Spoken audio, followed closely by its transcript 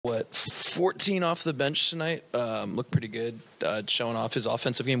14 off the bench tonight. Looked pretty good, showing off his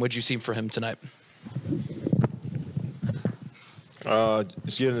offensive game. What did you see for him tonight?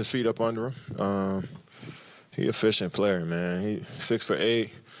 Just getting his feet up under him. He efficient player, man. He 6 for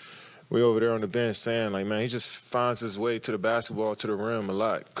 8. We over there on the bench saying, like, man, he just finds his way to the basketball, to the rim a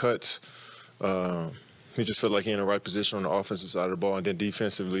lot. Cuts. He just felt like he in the right position on the offensive side of the ball. And then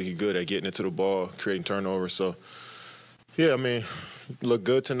defensively, he good at getting into the ball, creating turnovers. So, yeah, I mean, look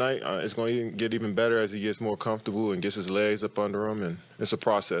good tonight. It's going to get even better as he gets more comfortable and gets his legs up under him. And it's a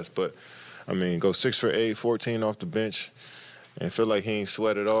process. But, I mean, go 6 for 8, 14 off the bench, and feel like he ain't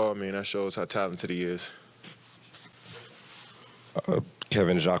sweat at all. I mean, that shows how talented he is.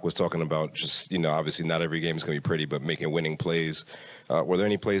 Kevin, Jacques was talking about just, obviously not every game is going to be pretty, but making winning plays. Were there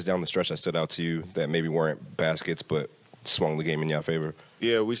any plays down the stretch that stood out to you that maybe weren't baskets but swung the game in your favor?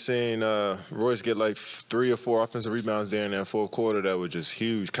 Yeah, we seen Royce get like 3 or 4 offensive rebounds there in that fourth quarter that were just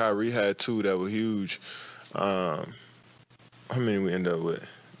huge. Kyrie had 2 that were huge. How many we end up with?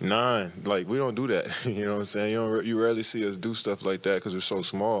 9. Like, we don't do that. You know what I'm saying? You rarely see us do stuff like that because we're so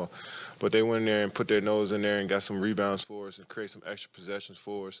small. But they went in there and put their nose in there and got some rebounds for us and create some extra possessions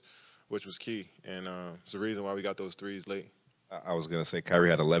for us, which was key. And it's the reason why we got those threes late. I was going to say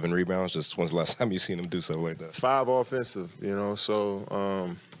Kyrie had 11 rebounds. Just when's the last time you seen him do something like that? 5 offensive, So,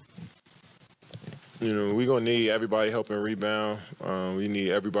 we're going to need everybody helping rebound. We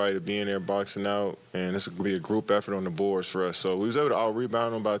need everybody to be in there boxing out. And this will be a group effort on the boards for us. So we was able to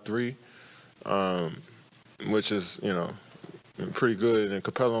out-rebound them by 3, which is, pretty good. And then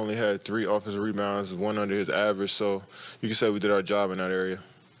Capella only had 3 offensive rebounds, 1 under his average. So you can say we did our job in that area.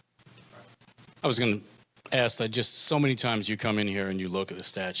 I was going to ask that just so many times you come in here and you look at the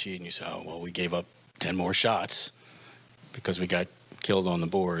stat sheet and you say, oh, well, we gave up 10 more shots because we got killed on the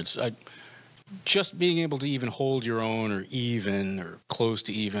boards. Just being able to even hold your own or even or close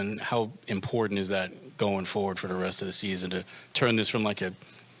to even, how important is that going forward for the rest of the season to turn this from like a,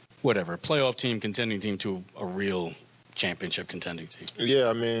 playoff team, contending team to a real championship contending team? Yeah,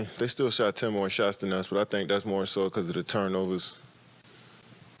 I mean, they still shot 10 more shots than us, but I think that's more so because of the turnovers.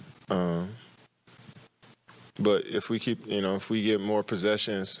 But if we keep, if we get more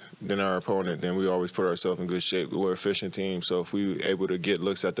possessions than our opponent, then we always put ourselves in good shape. We're an efficient team, so if we're able to get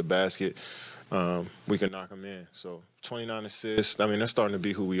looks at the basket, we can knock them in. So 29 assists, I mean, that's starting to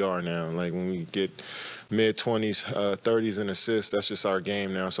be who we are now. Like when we get mid-20s, 30s in assists, that's just our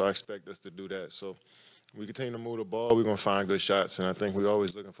game now. So I expect us to do that. So we continue to move the ball, we're going to find good shots, and I think we're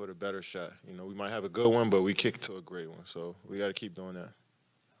always looking for the better shot. We might have a good one, but we kick it to a great one. So we got to keep doing that.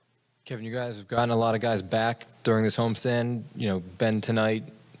 Kevin, you guys have gotten a lot of guys back during this homestand. Ben tonight,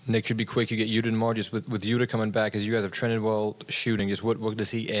 Nick should be quick. You get Yuta tomorrow. Just with Yuta coming back, as you guys have trended well shooting, just what does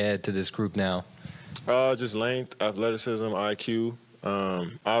he add to this group now? Just length, athleticism, IQ.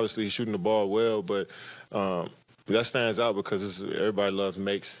 Obviously, he's shooting the ball well, but that stands out because everybody loves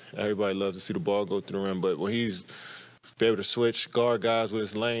makes. Everybody loves to see the ball go through the rim. But when he's be able to switch, guard guys with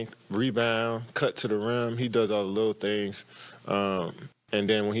his length, rebound, cut to the rim, he does all the little things. And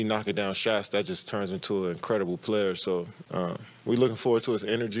then when he knocking down shots, that just turns into an incredible player. So we're looking forward to his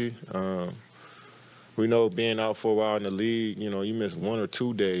energy. We know being out for a while in the league, you miss 1 or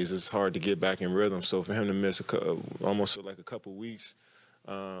 2 days, it's hard to get back in rhythm. So for him to miss almost like a couple weeks,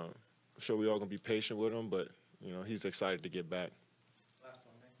 I'm sure we all going to be patient with him, but, he's excited to get back.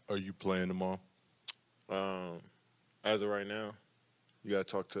 Are you playing tomorrow? As of right now, you got to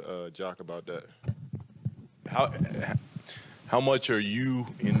talk to Jock about that. How much are you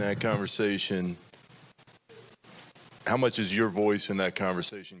in that conversation? How much is your voice in that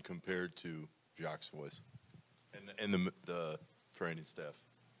conversation compared to Jacques' voice and the training staff?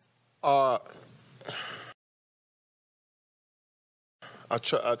 I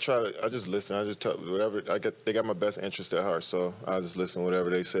just listen. I just tell whatever. They got my best interest at heart, so I just listen to whatever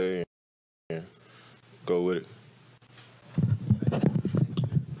they say and go with it.